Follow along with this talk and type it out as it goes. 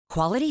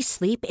Quality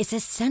sleep is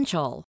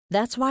essential.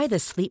 That's why the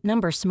Sleep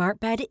Number Smart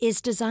Bed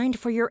is designed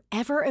for your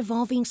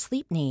ever-evolving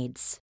sleep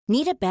needs.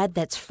 Need a bed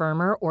that's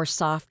firmer or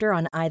softer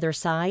on either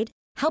side?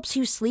 Helps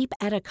you sleep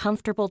at a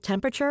comfortable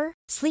temperature?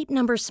 Sleep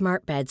Number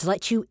Smart Beds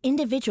let you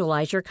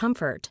individualize your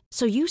comfort,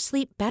 so you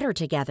sleep better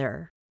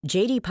together.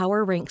 J.D.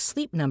 Power ranks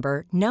Sleep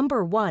Number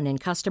number 1 in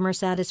customer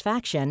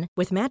satisfaction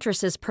with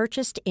mattresses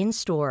purchased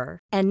in-store.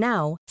 And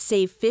now,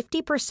 save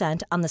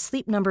 50% on the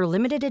Sleep Number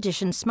Limited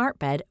Edition Smart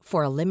Bed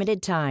for a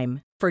limited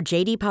time. For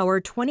J.D. Power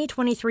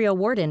 2023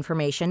 award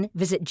information,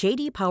 visit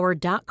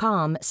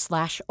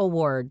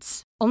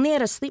jdpower.com/awards. Only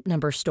at a Sleep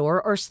Number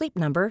store or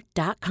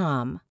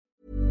sleepnumber.com.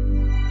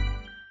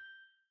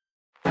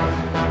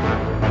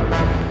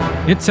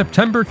 It's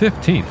September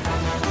 15th,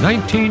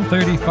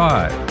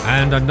 1935,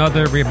 and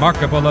another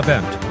remarkable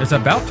event is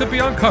about to be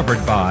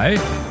uncovered by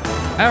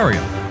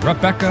Ariel,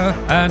 Rebecca,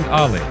 and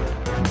Ollie,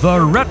 the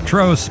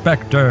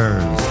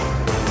Retrospectors.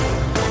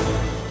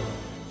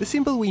 The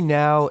symbol we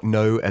now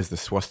know as the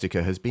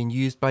swastika has been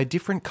used by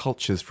different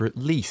cultures for at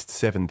least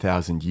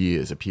 7,000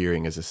 years,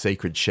 appearing as a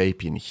sacred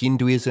shape in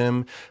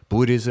Hinduism,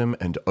 Buddhism,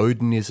 and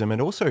Odinism, and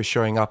also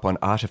showing up on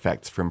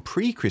artifacts from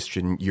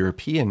pre-Christian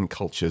European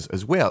cultures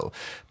as well.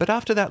 But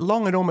after that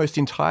long and almost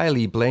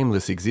entirely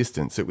blameless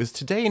existence, it was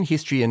today in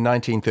history in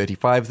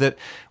 1935 that,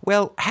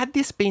 well, had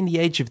this been the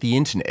age of the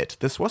internet,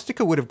 the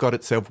swastika would have got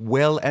itself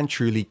well and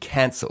truly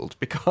cancelled,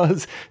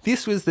 because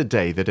this was the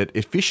day that it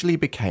officially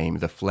became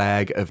the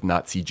flag of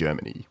Nazi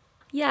Germany.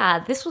 Yeah,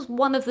 this was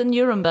one of the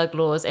Nuremberg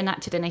laws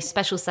enacted in a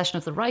special session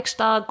of the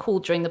Reichstag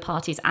called during the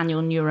party's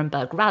annual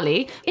Nuremberg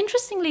rally.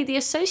 Interestingly, the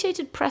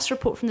Associated Press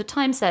report from the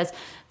time says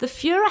the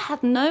Führer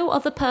had no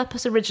other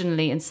purpose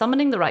originally in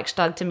summoning the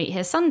Reichstag to meet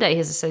here Sunday,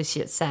 his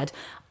associates said.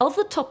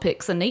 Other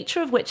topics, the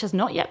nature of which has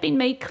not yet been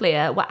made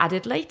clear, were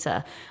added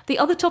later. The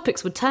other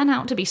topics would turn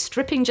out to be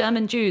stripping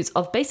German Jews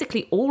of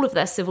basically all of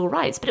their civil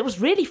rights, but it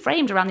was really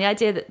framed around the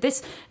idea that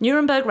this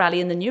Nuremberg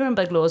rally and the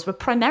Nuremberg laws were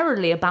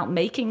primarily about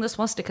making the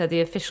swastika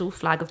the official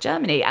flag of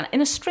Germany. And in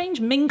a strange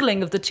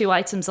mingling of the two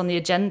items on the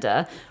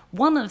agenda,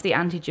 one of the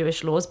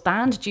anti-Jewish laws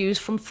banned Jews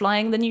from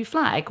flying the new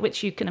flag,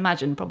 which you can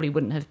imagine probably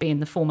wouldn't have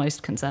been the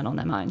foremost concern on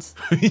their minds.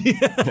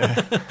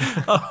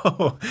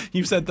 Oh,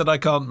 you've said that I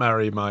can't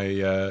marry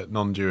my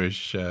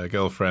non-Jewish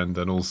girlfriend,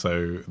 and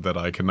also that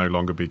I can no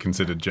longer be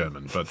considered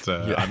German. But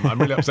I'm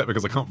really upset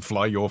because I can't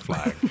fly your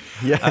flag.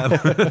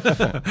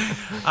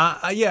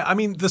 I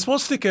mean, the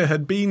swastika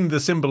had been the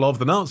symbol of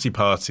the Nazi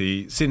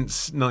Party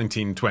since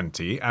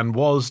 1920 and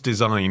was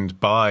designed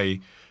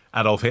by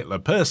Adolf Hitler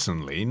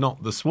personally,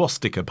 not the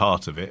swastika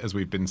part of it, as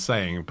we've been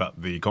saying,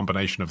 but the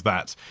combination of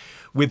that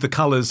with the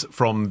colours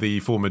from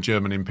the former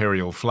German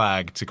imperial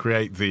flag to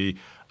create the,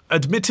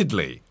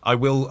 admittedly, I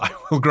will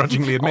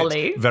grudgingly admit,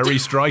 Ollie. very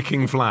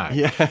striking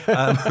flag.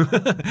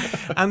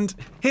 And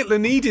Hitler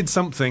needed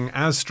something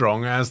as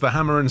strong as the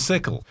hammer and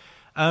sickle.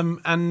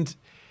 And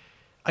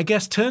I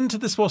guess turned to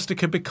the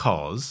swastika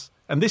because,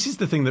 and this is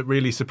the thing that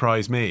really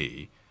surprised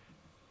me,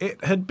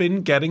 it had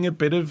been getting a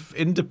bit of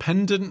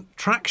independent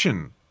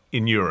traction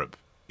in Europe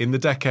in the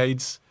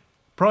decades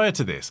prior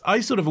to this.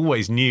 I sort of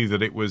always knew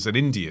that it was an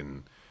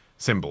Indian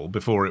symbol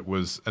before it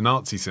was a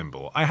Nazi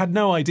symbol. I had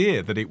no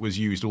idea that it was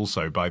used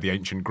also by the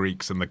ancient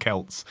Greeks and the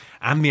Celts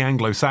and the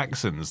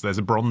Anglo-Saxons. There's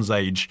a Bronze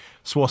Age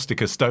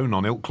swastika stone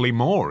on Ilkley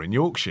Moor in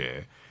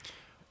Yorkshire.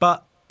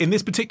 But in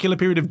this particular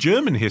period of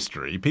German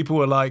history, people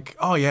were like,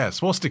 oh yeah,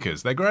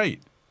 swastikas, they're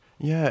great.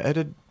 Yeah,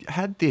 it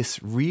had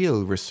this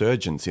real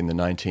resurgence in the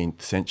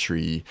 19th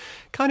century,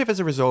 kind of as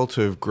a result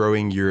of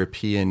growing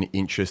European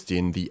interest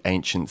in the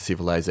ancient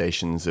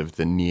civilizations of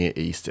the Near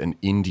East and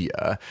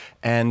India.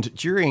 And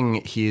during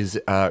his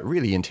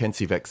really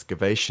intensive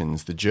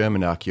excavations, the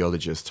German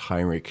archaeologist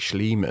Heinrich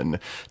Schliemann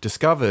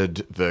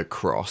discovered the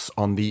cross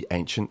on the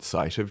ancient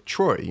site of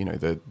Troy, you know,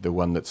 the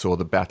one that saw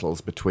the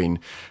battles between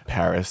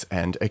Paris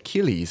and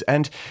Achilles.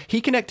 And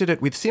he connected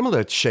it with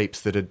similar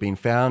shapes that had been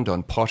found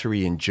on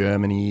pottery in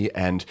Germany,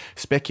 and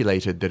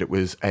speculated that it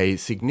was a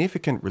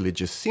significant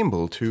religious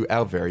symbol to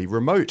our very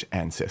remote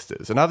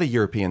ancestors. And other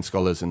European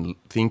scholars and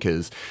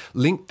thinkers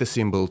linked the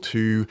symbol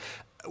to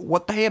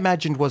what they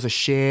imagined was a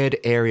shared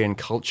Aryan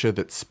culture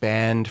that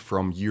spanned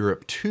from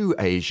Europe to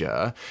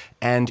Asia.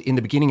 And in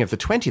the beginning of the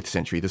 20th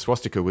century, the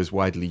swastika was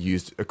widely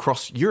used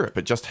across Europe.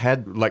 It just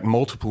had like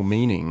multiple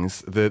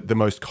meanings, the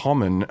most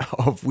common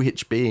of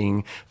which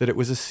being that it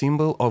was a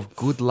symbol of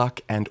good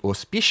luck and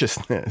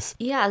auspiciousness.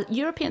 Yeah,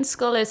 European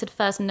scholars had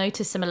first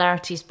noticed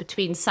similarities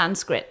between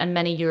Sanskrit and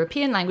many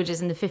European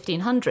languages in the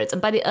 1500s. And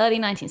by the early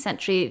 19th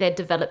century, they'd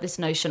developed this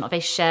notion of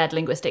a shared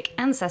linguistic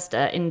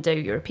ancestor,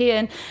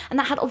 Indo-European. And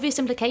that had obvious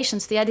implications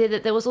for the idea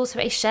that there was also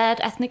a shared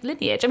ethnic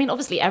lineage. I mean,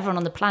 obviously, everyone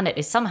on the planet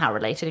is somehow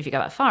related if you go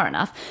back far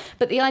enough.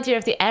 But the idea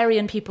of the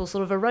Aryan people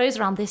sort of arose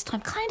around this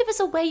time kind of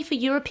as a way for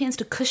Europeans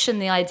to cushion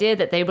the idea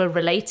that they were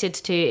related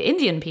to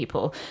Indian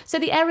people. So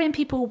the Aryan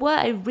people were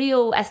a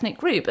real ethnic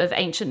group of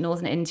ancient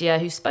northern India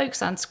who spoke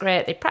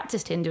Sanskrit, they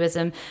practiced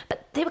Hinduism,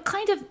 but they were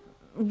kind of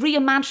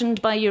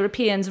reimagined by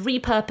Europeans,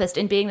 repurposed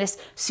in being this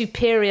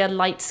superior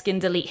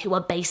light-skinned elite who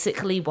are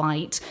basically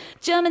white.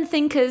 German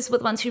thinkers were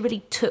the ones who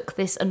really took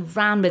this and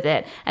ran with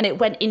it, and it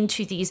went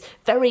into these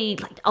very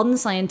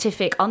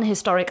unscientific,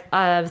 unhistoric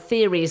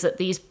theories that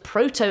these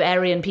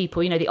proto-Aryan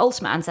people, the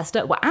ultimate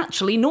ancestor, were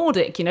actually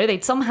Nordic.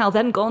 They'd somehow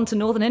then gone to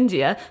northern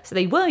India, so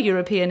they were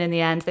European in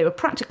the end. They were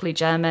practically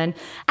German,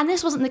 and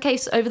this wasn't the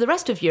case over the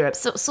rest of Europe.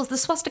 So the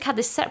swastika had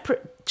this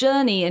separate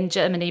journey in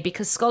Germany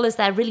because scholars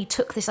there really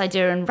took this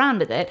idea and ran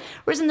with it,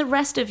 whereas in the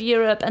rest of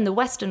Europe and the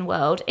Western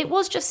world, it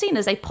was just seen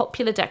as a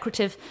popular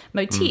decorative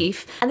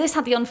motif. And this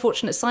had the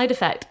unfortunate side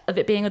effect of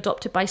it being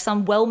adopted by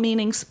some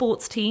well-meaning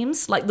sports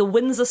teams, like the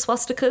Windsor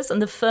Swastikas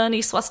and the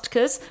Fernie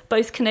Swastikas,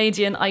 both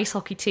Canadian ice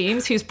hockey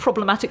teams, whose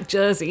problematic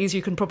jerseys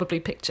you can probably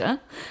picture.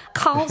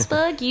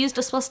 Carlsberg used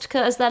a swastika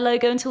as their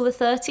logo until the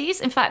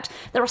 30s. In fact,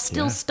 there are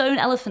still stone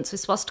elephants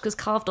with swastikas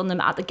carved on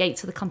them at the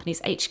gates of the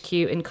company's HQ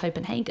in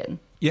Copenhagen.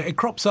 Yeah, it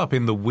crops up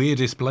in the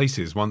weirdest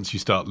places once you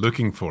start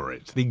looking for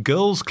it. The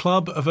Girls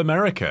Club of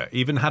America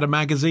even had a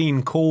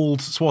magazine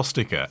called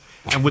Swastika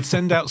and would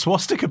send out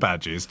swastika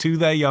badges to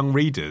their young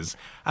readers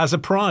as a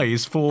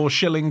prize for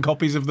shilling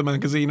copies of the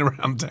magazine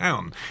around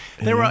town.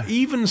 There are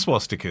even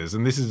swastikas,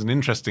 and this is an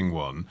interesting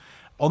one,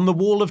 on the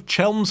wall of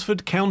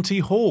Chelmsford County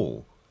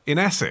Hall in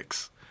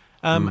Essex.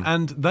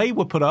 And they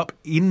were put up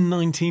in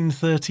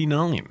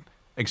 1939,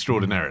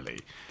 extraordinarily.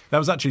 That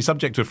was actually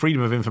subject to a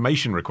Freedom of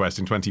Information request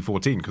in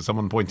 2014 because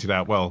someone pointed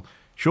out, well,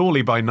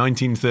 surely by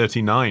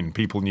 1939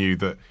 people knew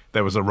that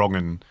there was a wrong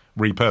in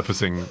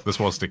repurposing the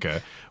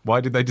swastika. Why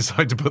did they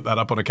decide to put that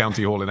up on a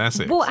county hall in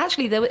Essex? Well,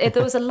 actually,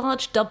 there was a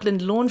large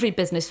Dublin laundry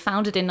business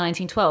founded in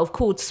 1912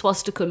 called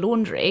Swastika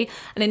Laundry.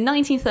 And in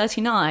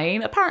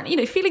 1939,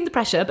 apparently, feeling the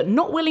pressure but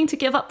not willing to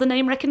give up the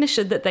name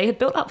recognition that they had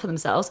built up for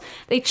themselves,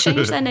 they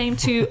changed their name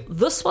to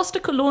The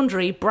Swastika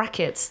Laundry,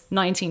 brackets,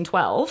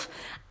 1912.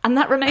 And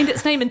that remained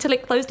its name until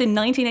it closed in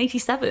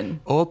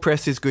 1987. All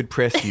press is good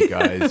press, you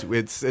guys.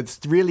 It's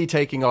really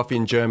taking off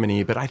in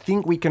Germany, but I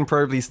think we can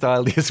probably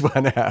style this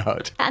one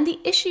out. And the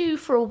issue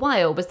for a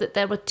while was that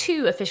there were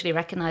two officially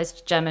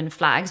recognised German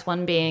flags,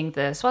 one being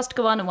the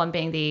swastika one and one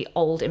being the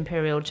old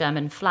Imperial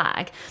German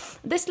flag.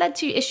 This led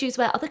to issues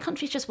where other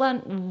countries just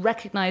weren't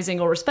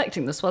recognising or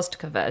respecting the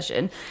swastika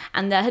version,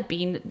 and there had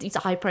been these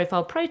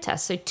high-profile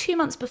protests. So 2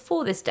 months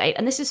before this date,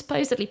 and this is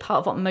supposedly part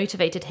of what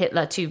motivated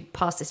Hitler to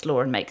pass this law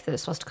and make the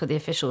swastika the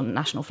official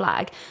national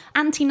flag,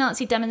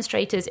 anti-Nazi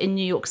demonstrators in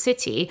New York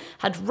City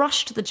had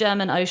rushed the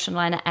German ocean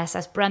liner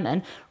SS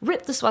Bremen,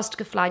 ripped the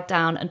swastika flag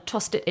down and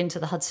tossed it into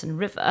the Hudson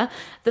River.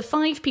 The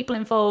 5 people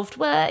involved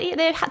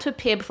they had to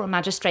appear before a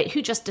magistrate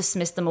who just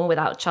dismissed them all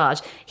without charge.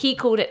 He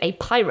called it a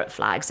pirate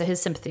flag, so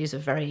his sympathies were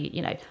very,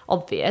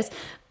 obvious.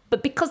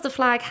 But because the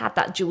flag had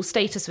that dual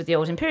status with the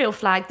old imperial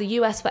flag, the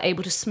US were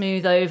able to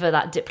smooth over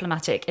that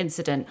diplomatic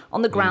incident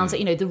on the grounds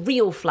that, the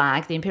real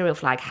flag, the imperial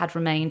flag, had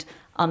remained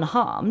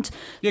unharmed.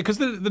 Yeah, because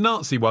the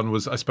Nazi one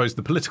was, I suppose,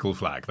 the political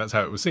flag. That's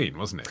how it was seen,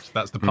 wasn't it?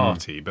 That's the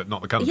party, but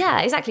not the country.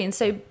 Yeah, exactly. And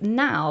so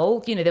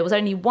now, there was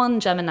only one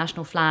German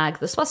national flag,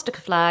 the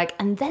swastika flag,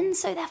 and then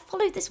so there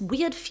followed this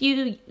weird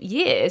few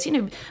years.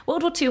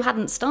 World War II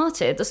hadn't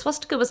started. The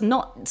swastika was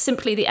not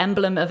simply the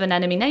emblem of an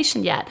enemy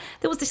nation yet.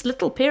 There was this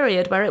little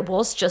period where it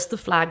was just the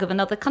flag of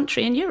another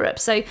country in Europe.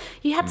 So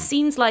you had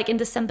scenes like in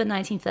December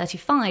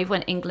 1935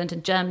 when England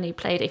and Germany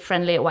played a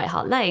friendly at White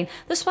Hart Lane,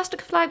 the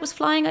swastika flag was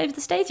flying over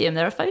the stadium.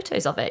 There are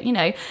photos of it,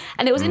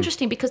 and it was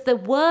interesting because there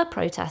were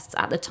protests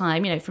at the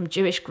time, from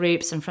Jewish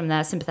groups and from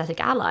their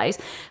sympathetic allies,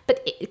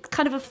 but it's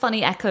kind of a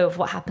funny echo of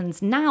what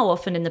happens now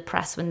often in the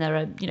press when there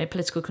are,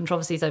 political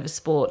controversies over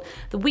sport.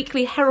 The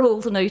Weekly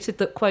Herald noted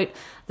that, quote,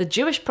 the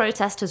Jewish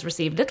protest has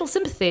received little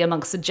sympathy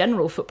amongst the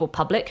general football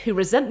public who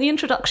resent the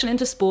introduction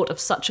into sport of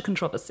such a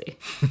controversy.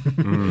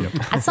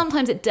 And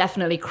sometimes it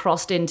definitely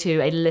crossed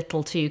into a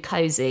little too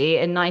cosy.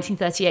 In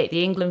 1938,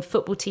 the England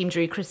football team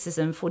drew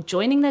criticism for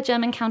joining their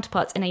German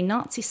counterparts in a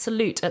Nazi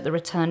salute at the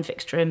return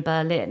fixture in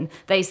Berlin.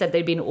 They said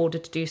they'd been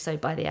ordered to do so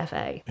by the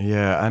FA.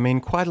 Yeah,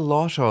 quite a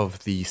lot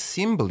of the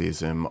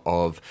symbolism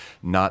of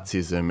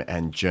Nazism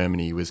and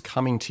Germany was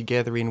coming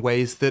together in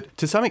ways that,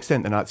 to some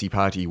extent, the Nazi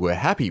Party were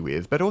happy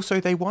with, but also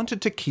they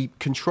wanted to keep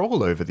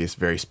control over this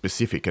very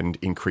specific and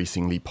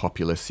increasingly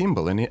popular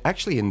symbol. And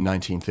actually in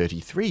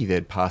 1933,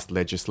 they'd passed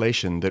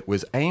legislation that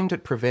was aimed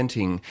at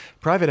preventing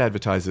private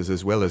advertisers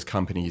as well as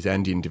companies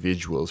and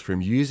individuals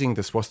from using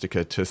the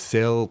swastika to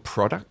sell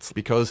products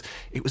because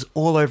it was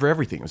all over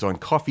everything. It was on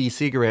coffee,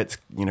 cigarettes,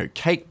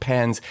 cake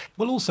pans.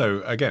 Well,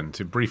 also, again,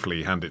 to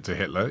briefly hand it to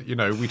Hitler,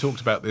 we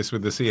talked about this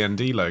with the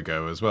CND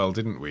logo as well,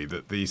 didn't we?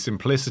 That the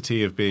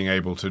simplicity of being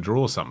able to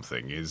draw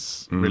something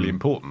is really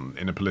important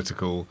in a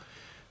political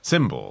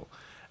symbol.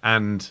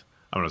 And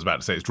I was about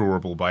to say it's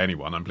drawable by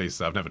anyone. I'm pleased to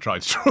say I've never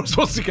tried to draw a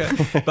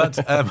swastika. But,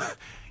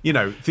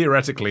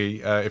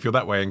 theoretically, if you're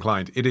that way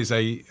inclined, it is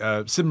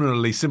a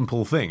similarly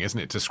simple thing, isn't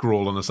it, to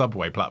scrawl on a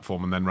subway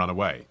platform and then run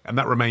away. And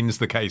that remains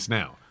the case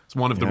now. It's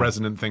one of the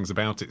resonant things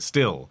about it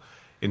still.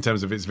 in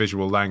terms of its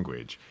visual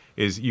language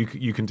is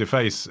you can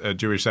deface a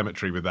Jewish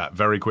cemetery with that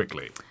very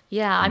quickly.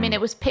 Yeah, I mean, it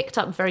was picked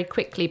up very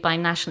quickly by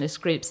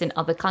nationalist groups in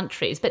other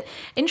countries. But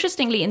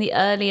interestingly, in the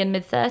early and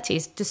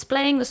mid-30s,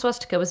 displaying the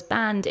swastika was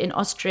banned in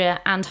Austria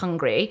and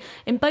Hungary.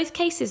 In both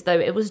cases, though,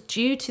 it was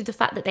due to the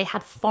fact that they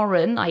had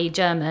foreign, i.e.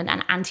 German,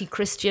 and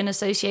anti-Christian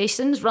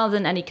associations rather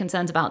than any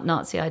concerns about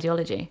Nazi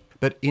ideology.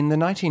 But in the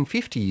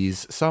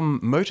 1950s, some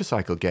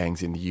motorcycle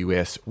gangs in the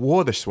US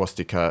wore the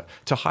swastika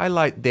to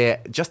highlight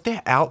their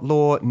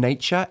outlaw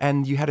nature.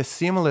 And you had a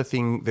similar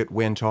thing that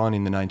went on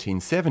in the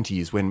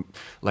 1970s when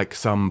like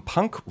some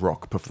punk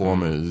rock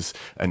performers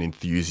and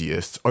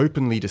enthusiasts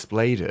openly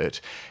displayed it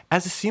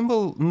as a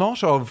symbol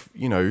not of,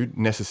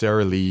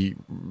 necessarily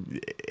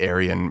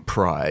Aryan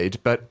pride,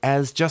 but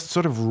as just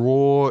sort of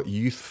raw,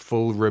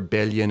 youthful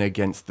rebellion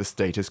against the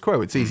status quo.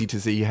 It's easy to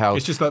see how...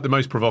 It's just like the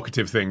most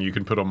provocative thing you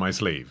can put on my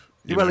sleeve.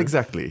 Well,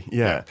 exactly,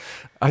 yeah.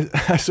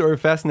 I saw a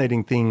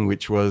fascinating thing,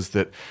 which was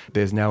that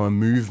there's now a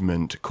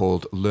movement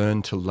called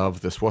Learn to Love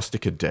the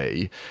Swastika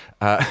Day.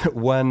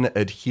 One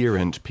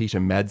adherent, Peter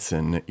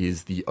Madsen,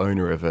 is the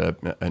owner of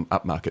an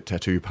upmarket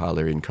tattoo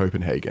parlor in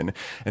Copenhagen.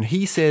 And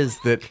he says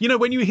that...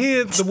 when you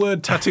hear the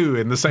word tattoo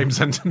in the same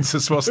sentence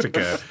as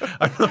swastika,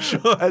 I'm not sure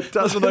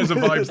those are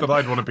vibes that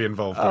I'd want to be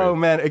involved with. Oh,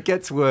 man, it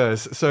gets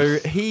worse. So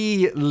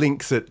he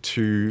links it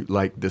to,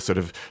 like, the sort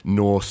of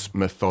Norse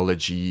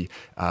mythology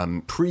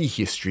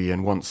prehistory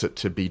and wants it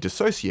to be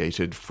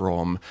dissociated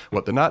from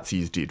what the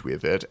Nazis did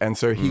with it. And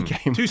so he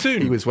came... Too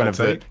soon, he was one of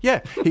the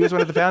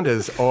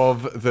founders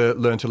of the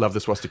Learn to Love the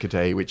Swastika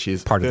Day, which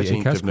is part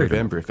 13th of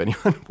November, if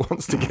anyone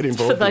wants to get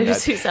involved for those in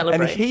that. who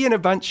celebrate. And he and a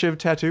bunch of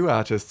tattoo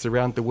artists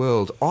around the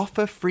world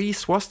offer free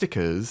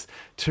swastikas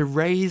to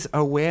raise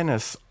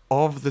awareness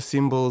of the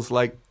symbol's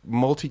like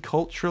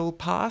multicultural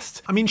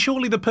past. I mean,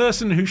 surely the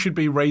person who should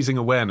be raising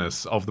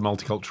awareness of the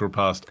multicultural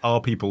past are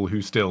people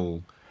who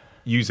still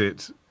use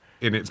it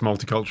in its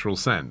multicultural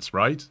sense,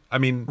 right? I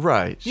mean,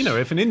 right.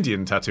 If an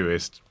Indian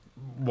tattooist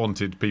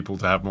wanted people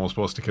to have more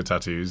swastika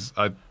tattoos,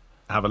 I'd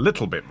have a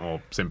little bit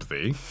more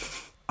sympathy.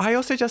 I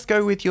also just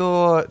go with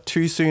your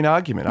too soon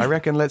argument. I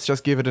reckon let's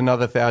just give it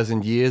another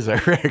 1,000 years, I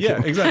reckon.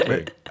 Yeah,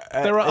 exactly.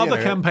 There are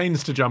other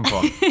campaigns to jump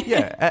on.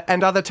 Yeah,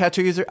 and other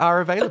tattoos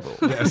are available.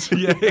 Yes,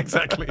 yeah,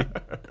 exactly.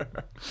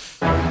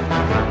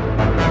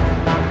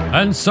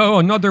 And so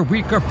another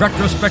week of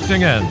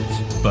retrospecting ends.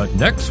 But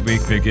next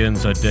week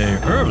begins a day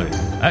early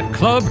at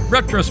Club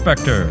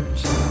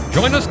Retrospectors.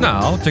 Join us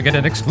now to get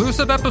an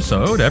exclusive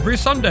episode every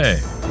Sunday.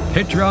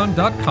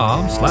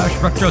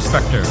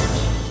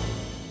 Patreon.com/retrospectors.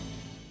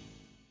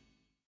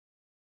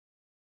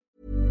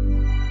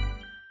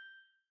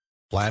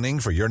 Planning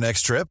for your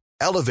next trip?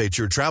 Elevate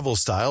your travel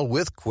style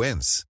with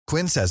Quince.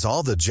 Quince has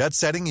all the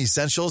jet-setting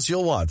essentials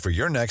you'll want for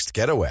your next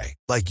getaway,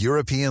 like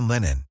European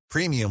linen,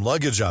 premium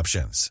luggage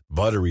options,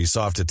 buttery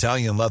soft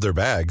Italian leather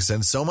bags,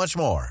 and so much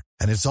more.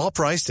 And it's all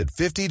priced at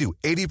 50 to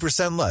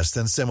 80% less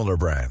than similar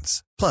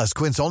brands. Plus,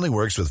 Quince only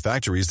works with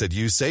factories that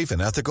use safe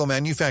and ethical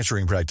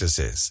manufacturing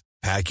practices.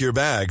 Pack your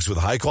bags with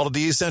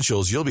high-quality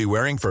essentials you'll be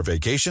wearing for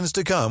vacations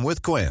to come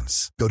with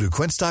Quince. Go to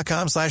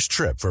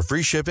quince.com/trip for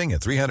free shipping and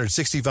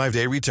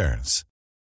 365-day returns.